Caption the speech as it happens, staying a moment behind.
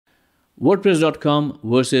WordPress.com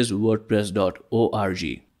versus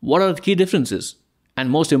WordPress.org. What are the key differences?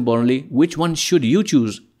 And most importantly, which one should you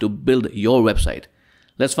choose to build your website?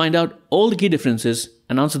 Let's find out all the key differences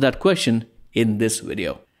and answer that question in this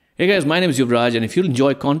video. Hey guys, my name is Yuvraj, and if you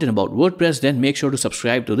enjoy content about WordPress, then make sure to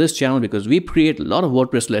subscribe to this channel because we create a lot of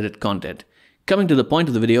WordPress related content. Coming to the point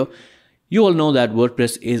of the video, you all know that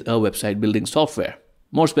WordPress is a website building software.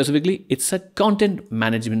 More specifically, it's a content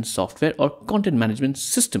management software or content management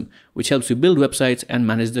system which helps you build websites and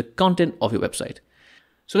manage the content of your website.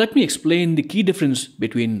 So let me explain the key difference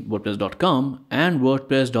between WordPress.com and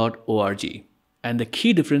WordPress.org. And the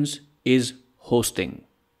key difference is hosting.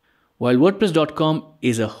 While WordPress.com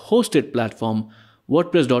is a hosted platform,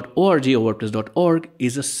 WordPress.org or WordPress.org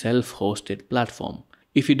is a self-hosted platform.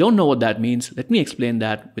 If you don't know what that means, let me explain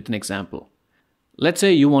that with an example. Let's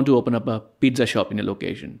say you want to open up a pizza shop in your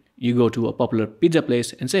location. You go to a popular pizza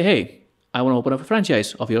place and say, hey, I want to open up a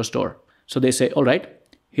franchise of your store. So they say, all right,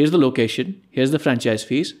 here's the location, here's the franchise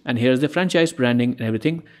fees, and here's the franchise branding and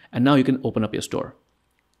everything. And now you can open up your store.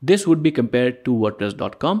 This would be compared to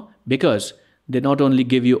WordPress.com because they not only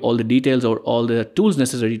give you all the details or all the tools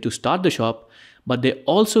necessary to start the shop, but they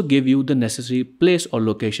also give you the necessary place or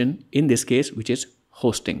location, in this case, which is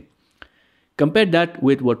hosting. Compare that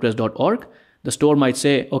with WordPress.org. The store might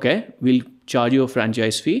say, okay, we'll charge you a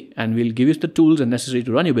franchise fee and we'll give you the tools and necessary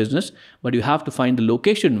to run your business, but you have to find the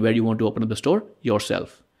location where you want to open up the store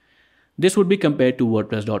yourself. This would be compared to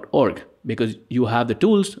WordPress.org because you have the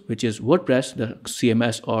tools, which is WordPress, the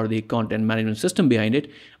CMS or the content management system behind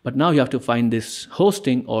it, but now you have to find this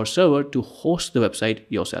hosting or server to host the website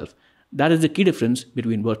yourself. That is the key difference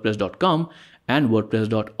between WordPress.com and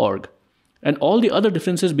WordPress.org. And all the other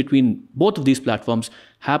differences between both of these platforms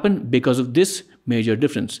happen because of this major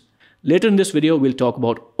difference. Later in this video, we'll talk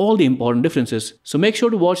about all the important differences. So make sure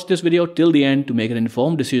to watch this video till the end to make an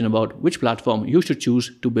informed decision about which platform you should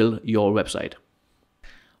choose to build your website.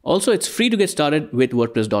 Also, it's free to get started with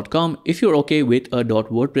WordPress.com if you're okay with a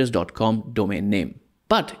 .wordpress.com domain name.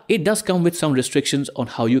 But it does come with some restrictions on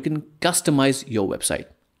how you can customize your website.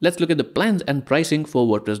 Let's look at the plans and pricing for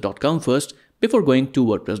WordPress.com first before going to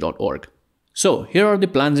WordPress.org. So here are the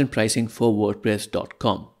plans and pricing for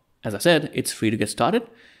WordPress.com. As I said, it's free to get started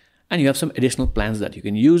and you have some additional plans that you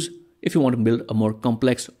can use if you want to build a more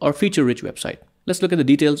complex or feature-rich website. Let's look at the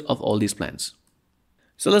details of all these plans.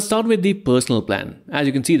 So let's start with the personal plan. As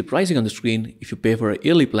you can see the pricing on the screen, if you pay for a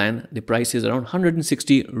yearly plan, the price is around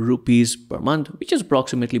 160 rupees per month, which is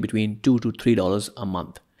approximately between $2 to $3 a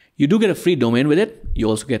month. You do get a free domain with it. You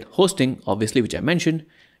also get hosting, obviously, which I mentioned.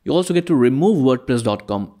 You also get to remove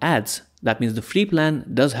WordPress.com ads. That means the free plan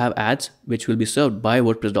does have ads, which will be served by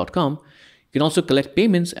WordPress.com. You can also collect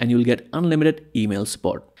payments and you'll get unlimited email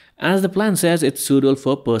support. As the plan says, it's suitable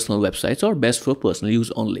for personal websites or best for personal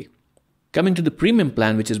use only. Coming to the premium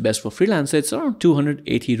plan, which is best for freelancers, it's around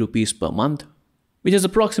 280 rupees per month, which is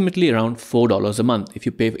approximately around $4 a month if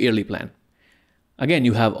you pay for yearly plan. Again,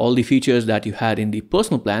 you have all the features that you had in the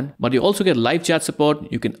personal plan, but you also get live chat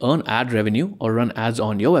support. You can earn ad revenue or run ads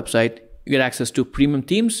on your website. You get access to premium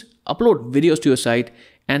themes, upload videos to your site,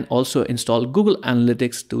 and also install Google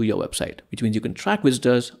Analytics to your website, which means you can track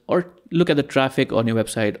visitors or look at the traffic on your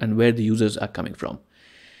website and where the users are coming from.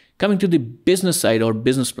 Coming to the business side or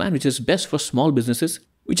business plan, which is best for small businesses,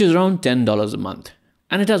 which is around $10 a month.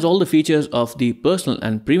 And it has all the features of the personal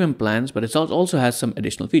and premium plans, but it also has some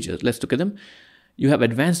additional features. Let's look at them. You have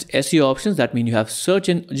advanced SEO options. That means you have search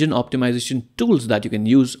engine optimization tools that you can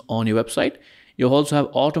use on your website. You also have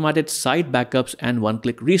automated site backups and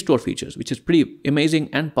one-click restore features, which is pretty amazing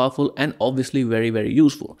and powerful and obviously very, very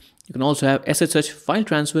useful. You can also have SSH file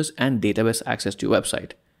transfers and database access to your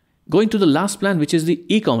website. Going to the last plan, which is the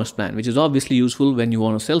e-commerce plan, which is obviously useful when you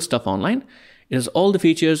want to sell stuff online. It has all the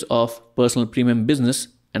features of personal premium business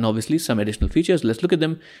and obviously some additional features. Let's look at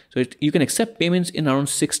them. So you can accept payments in around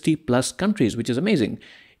 60 plus countries, which is amazing.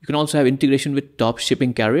 You can also have integration with top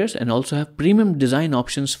shipping carriers and also have premium design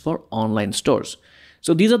options for online stores.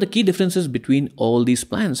 So these are the key differences between all these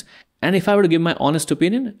plans. And if I were to give my honest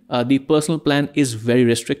opinion, the personal plan is very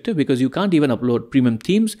restrictive because you can't even upload premium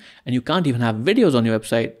themes and you can't even have videos on your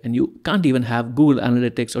website and you can't even have Google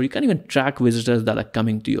Analytics or you can't even track visitors that are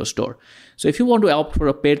coming to your store. So if you want to opt for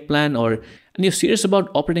a paid plan and you're serious about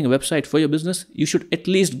operating a website for your business, you should at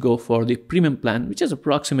least go for the premium plan, which is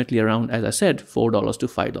approximately around, as I said, $4 to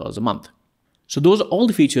 $5 a month. So those are all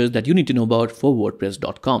the features that you need to know about for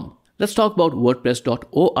WordPress.com. Let's talk about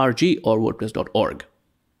WordPress.org or WordPress.org.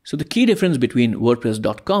 So the key difference between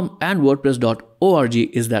WordPress.com and WordPress.org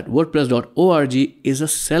is that WordPress.org is a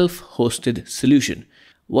self-hosted solution,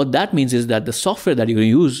 What that means is that the software that you're going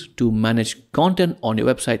to use to manage content on your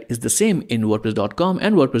website is the same in WordPress.com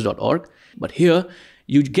and WordPress.org. But here,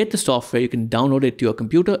 you get the software, you can download it to your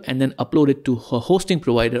computer and then upload it to a hosting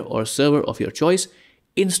provider or server of your choice,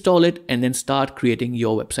 install it, and then start creating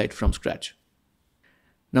your website from scratch.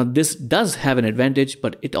 Now, this does have an advantage,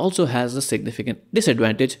 but it also has a significant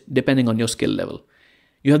disadvantage depending on your skill level.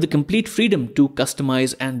 You have the complete freedom to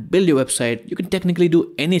customize and build your website. You can technically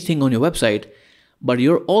do anything on your website, but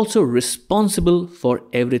you're also responsible for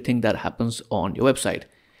everything that happens on your website.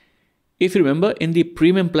 If you remember, in the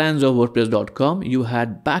premium plans of WordPress.com, you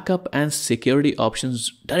had backup and security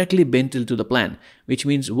options directly built into the plan, which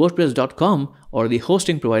means WordPress.com or the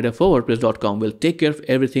hosting provider for WordPress.com will take care of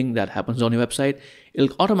everything that happens on your website.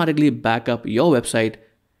 It'll automatically back up your website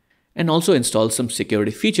and also install some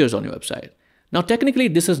security features on your website. Now, technically,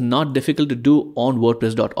 this is not difficult to do on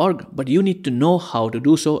WordPress.org, but you need to know how to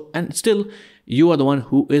do so, and still, you are the one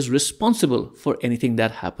who is responsible for anything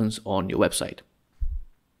that happens on your website.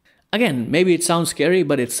 Again, maybe it sounds scary,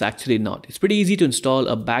 but it's actually not. It's pretty easy to install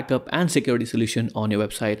a backup and security solution on your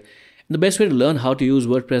website. And the best way to learn how to use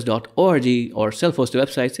WordPress.org or self-hosted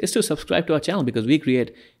websites is to subscribe to our channel, because we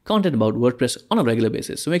create content about WordPress on a regular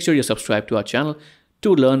basis. So make sure you subscribe to our channel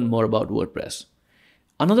to learn more about WordPress.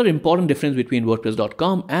 Another important difference between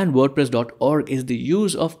WordPress.com and WordPress.org is the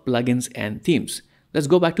use of plugins and themes. Let's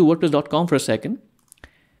go back to WordPress.com for a second.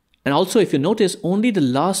 And also, if you notice, only the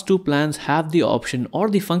last two plans have the option or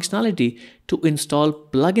the functionality to install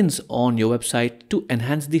plugins on your website to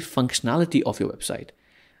enhance the functionality of your website.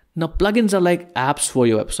 Now, plugins are like apps for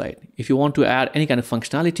your website. If you want to add any kind of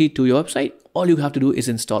functionality to your website, all you have to do is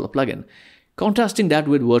install a plugin. Contrasting that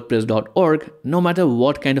with WordPress.org, no matter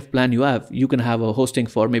what kind of plan you have, you can have a hosting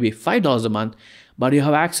for maybe $5 a month, but you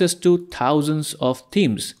have access to thousands of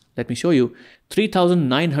themes. Let me show you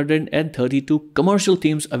 3,932 commercial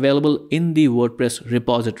themes available in the WordPress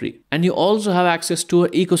repository. And you also have access to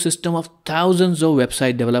an ecosystem of thousands of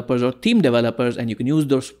website developers or theme developers, and you can use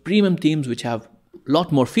those premium themes which have a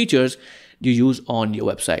lot more features you use on your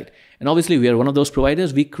website. And obviously, we are one of those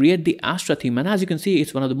providers. We create the Astra theme, and as you can see,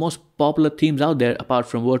 it's one of the most popular themes out there apart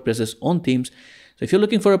from WordPress's own themes. So if you're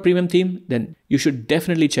looking for a premium theme, then you should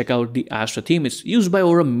definitely check out the Astra theme. It's used by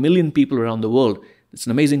over 1 million people around the world. It's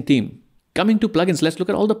an amazing theme. Coming to plugins, let's look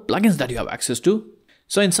at all the plugins that you have access to.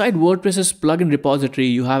 So inside WordPress's plugin repository,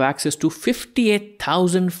 you have access to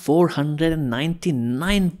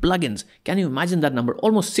 58,499 plugins. Can you imagine that number?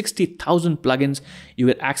 Almost 60,000 plugins you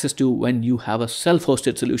get access to when you have a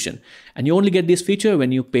self-hosted solution. And you only get this feature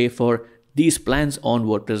when you pay for these plans on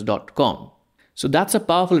WordPress.com. So that's a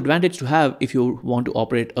powerful advantage to have if you want to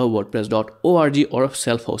operate a WordPress.org or a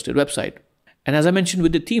self-hosted website. And as I mentioned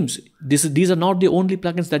with the themes, these are not the only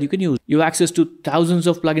plugins that you can use. You have access to thousands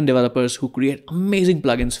of plugin developers who create amazing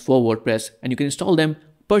plugins for WordPress, and you can install them,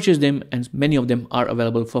 purchase them, and many of them are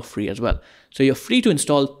available for free as well. So you're free to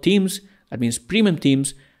install themes, that means premium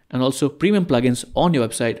themes, and also premium plugins on your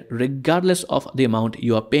website, regardless of the amount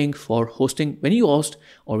you are paying for hosting when you host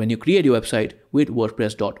or when you create your website with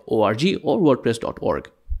WordPress.org or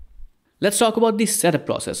WordPress.org. Let's talk about the setup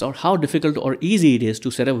process, or how difficult or easy it is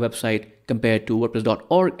to set up a website compared to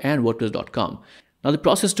WordPress.org and WordPress.com. Now, the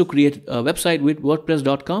process to create a website with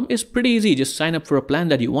WordPress.com is pretty easy. Just sign up for a plan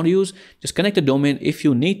that you want to use, just connect a domain if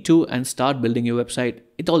you need to, and start building your website.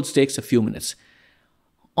 It all takes a few minutes.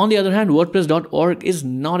 On the other hand, WordPress.org is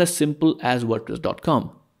not as simple as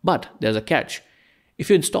WordPress.com, but there's a catch.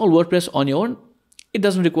 If you install WordPress on your own, it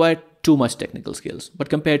doesn't require too much technical skills, but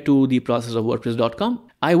compared to the process of WordPress.com,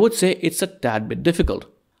 I would say it's a tad bit difficult.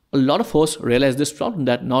 A lot of hosts realize this problem,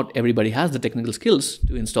 that not everybody has the technical skills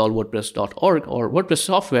to install WordPress.org or WordPress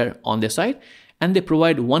software on their site, and they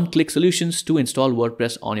provide one-click solutions to install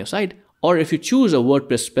WordPress on your site. Or if you choose a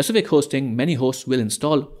WordPress specific hosting, many hosts will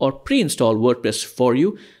install or pre-install WordPress for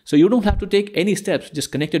you, so you don't have to take any steps.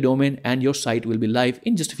 Just connect a domain and your site will be live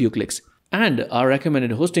in just a few clicks. And our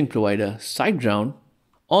recommended hosting provider, SiteGround,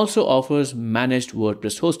 also offers managed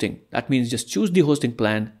WordPress hosting. That means just choose the hosting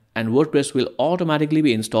plan and WordPress will automatically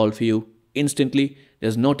be installed for you instantly.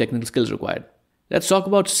 There's no technical skills required. Let's talk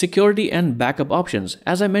about security and backup options.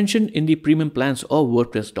 As I mentioned, in the premium plans of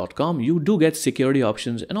WordPress.com, you do get security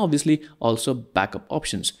options and obviously also backup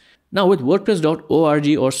options. Now with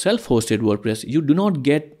WordPress.org or self-hosted WordPress, you do not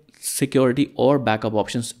get security or backup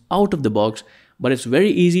options out of the box, but it's very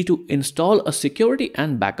easy to install a security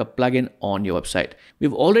and backup plugin on your website.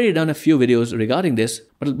 We've already done a few videos regarding this,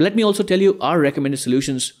 but let me also tell you our recommended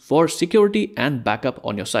solutions for security and backup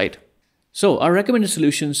on your site. So our recommended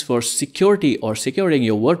solutions for security or securing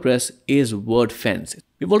your WordPress is WordFence.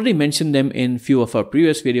 We've already mentioned them in few of our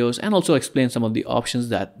previous videos and also explained some of the options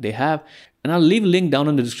that they have. And I'll leave a link down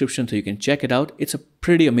in the description so you can check it out. It's a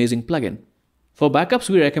pretty amazing plugin. For backups,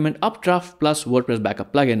 we recommend Updraft Plus WordPress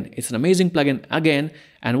Backup plugin. It's an amazing plugin again,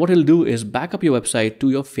 and what it'll do is back up your website to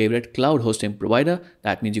your favorite cloud hosting provider.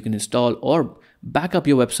 That means you can install or back up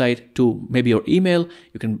your website to maybe your email.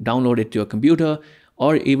 You can download it to your computer,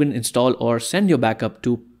 or even install or send your backup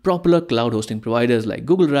to popular cloud hosting providers like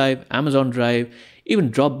Google Drive, Amazon Drive, even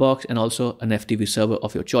Dropbox, and also an FTP server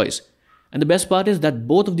of your choice. And the best part is that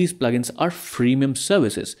both of these plugins are freemium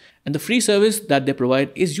services, and the free service that they provide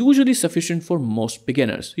is usually sufficient for most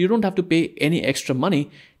beginners. You don't have to pay any extra money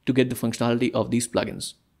to get the functionality of these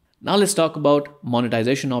plugins. Now let's talk about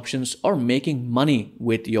monetization options or making money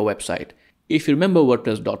with your website. If you remember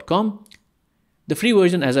WordPress.com, the free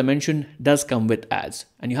version, as I mentioned, does come with ads,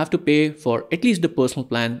 and you have to pay for at least the personal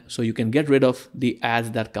plan so you can get rid of the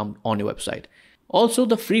ads that come on your website. Also,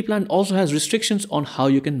 the free plan also has restrictions on how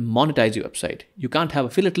you can monetize your website. You can't have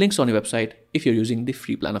affiliate links on your website if you're using the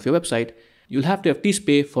free plan of your website. You'll have to at least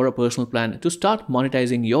pay for a personal plan to start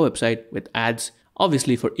monetizing your website with ads,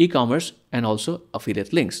 obviously for e-commerce and also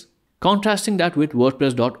affiliate links. Contrasting that with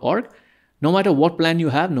WordPress.org, no matter what plan you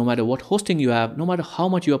have, no matter what hosting you have, no matter how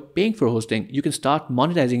much you are paying for hosting, you can start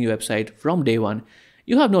monetizing your website from day one.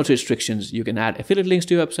 You have no restrictions. You can add affiliate links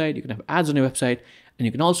to your website, you can have ads on your website, and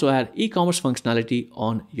you can also add e-commerce functionality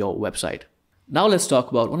on your website. Now let's talk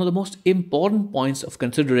about one of the most important points of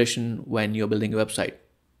consideration when you're building a website,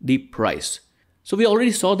 the price. So we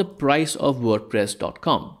already saw the price of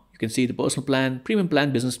WordPress.com. You can see the personal plan, premium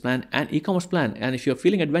plan, business plan, and e-commerce plan. And if you're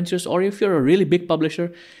feeling adventurous or if you're a really big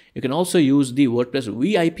publisher, you can also use the WordPress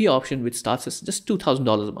VIP option, which starts at just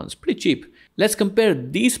 $2,000 a month. It's pretty cheap. Let's compare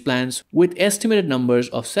these plans with estimated numbers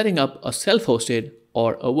of setting up a self-hosted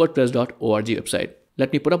or a WordPress.org website.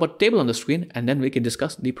 Let me put up a table on the screen and then we can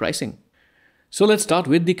discuss the pricing. So let's start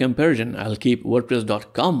with the comparison. I'll keep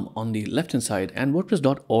WordPress.com on the left-hand side and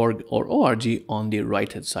WordPress.org or org on the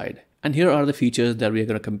right-hand side. And here are the features that we're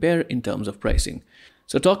going to compare in terms of pricing.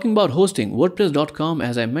 So talking about hosting, WordPress.com,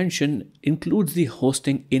 as I mentioned, includes the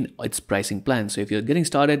hosting in its pricing plan. So if you're getting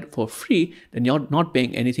started for free, then you're not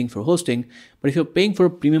paying anything for hosting. But if you're paying for a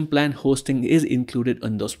premium plan, hosting is included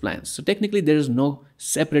in those plans. So technically there is no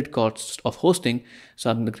separate cost of hosting. So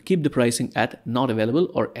I'm going to keep the pricing at not available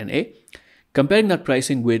or NA. Comparing that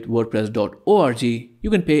pricing with WordPress.org, you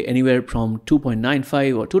can pay anywhere from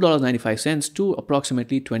 $2.95 or $2.95 to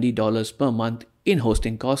approximately $20 per month in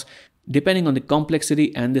hosting costs, depending on the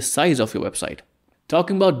complexity and the size of your website.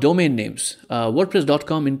 Talking about domain names,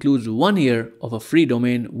 WordPress.com includes 1 year of a free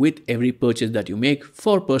domain with every purchase that you make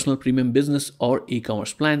for personal, premium, business, or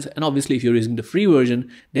e-commerce plans. And obviously, if you're using the free version,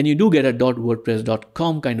 then you do get a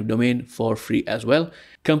 .wordpress.com kind of domain for free as well.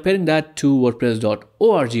 Comparing that to WordPress.org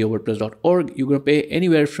or WordPress.org, you're going to pay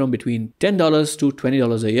anywhere from between $10 to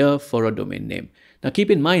 $20 a year for a domain name. Now, keep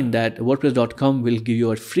in mind that WordPress.com will give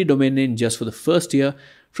you a free domain name just for the first year.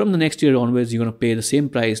 From the next year onwards, you're going to pay the same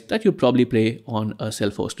price that you probably pay on a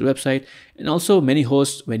self-hosted website. And also many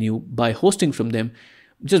hosts, when you buy hosting from them,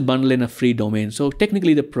 just bundle in a free domain. So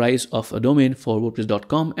technically the price of a domain for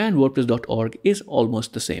WordPress.com and WordPress.org is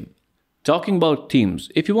almost the same. Talking about themes,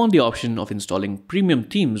 if you want the option of installing premium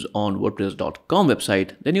themes on WordPress.com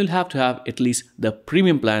website, then you'll have to have at least the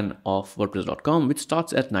premium plan of WordPress.com, which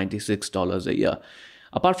starts at $96 a year.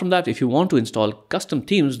 Apart from that, if you want to install custom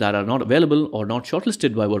themes that are not available or not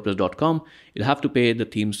shortlisted by WordPress.com, you'll have to pay the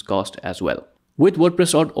themes cost as well. With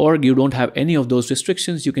WordPress.org, you don't have any of those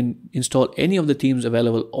restrictions. You can install any of the themes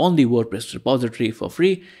available on the WordPress repository for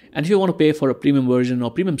free. And if you want to pay for a premium version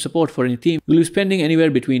or premium support for any theme, you'll be spending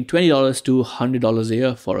anywhere between $20 to $100 a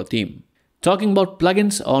year for a theme. Talking about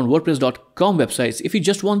plugins on WordPress.com websites, if you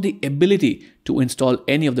just want the ability to install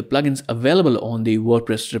any of the plugins available on the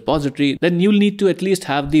WordPress repository, then you'll need to at least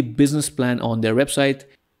have the business plan on their website.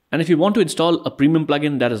 And if you want to install a premium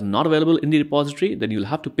plugin that is not available in the repository, then you'll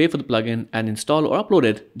have to pay for the plugin and install or upload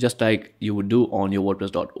it just like you would do on your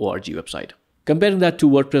WordPress.org website. Comparing that to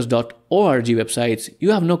WordPress.org websites,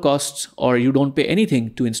 you have no costs or you don't pay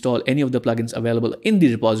anything to install any of the plugins available in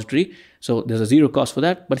the repository. So there's a zero cost for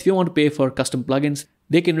that. But if you want to pay for custom plugins,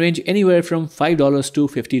 they can range anywhere from $5 to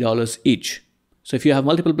 $50 each. So if you have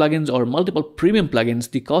multiple plugins or multiple premium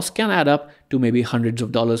plugins, the cost can add up to maybe hundreds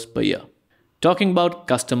of dollars per year. Talking about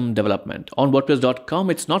custom development. On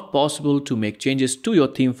WordPress.com, it's not possible to make changes to your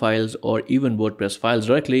theme files or even WordPress files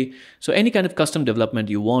directly. So any kind of custom development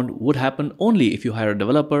you want would happen only if you hire a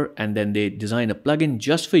developer and then they design a plugin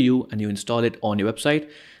just for you and you install it on your website.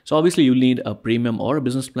 So obviously you'll need a premium or a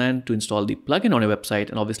business plan to install the plugin on your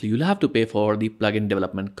website. And obviously you'll have to pay for the plugin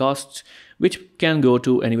development costs, which can go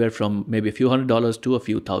to anywhere from maybe a few $100s to a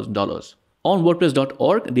few $1,000s. On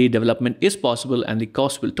WordPress.org, the development is possible and the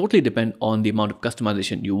cost will totally depend on the amount of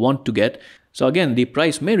customization you want to get. So again, the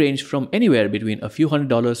price may range from anywhere between a few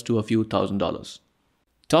 $100s to a few $1,000s.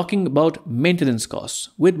 Talking about maintenance costs.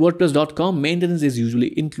 With WordPress.com, maintenance is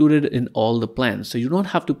usually included in all the plans, so you don't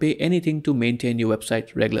have to pay anything to maintain your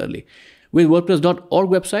website regularly. With WordPress.org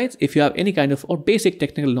websites, if you have any kind of or basic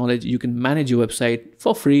technical knowledge, you can manage your website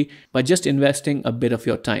for free by just investing a bit of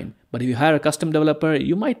your time. But if you hire a custom developer,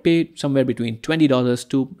 you might pay somewhere between $20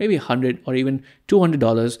 to maybe $100 or even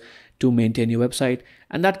 $200 to maintain your website.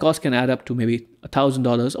 And that cost can add up to maybe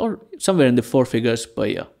 $1,000 or somewhere in the four figures per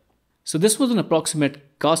year. So this was an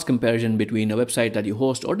approximate cost comparison between a website that you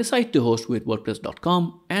host or decide to host with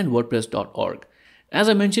WordPress.com and WordPress.org. As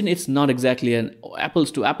I mentioned, it's not exactly an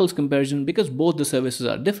apples to apples comparison because both the services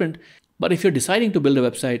are different. But if you're deciding to build a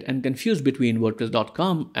website and confused between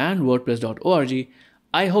WordPress.com and WordPress.org,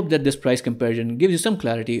 I hope that this price comparison gives you some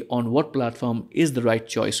clarity on what platform is the right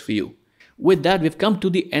choice for you. With that, we've come to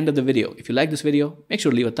the end of the video. If you like this video, make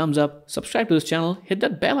sure to leave a thumbs up, subscribe to this channel, hit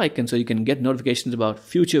that bell icon so you can get notifications about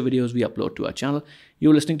future videos we upload to our channel.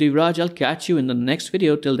 You're listening to Yuvraj. I'll catch you in the next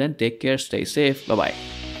video. Till then, take care, stay safe.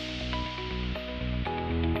 Bye-bye.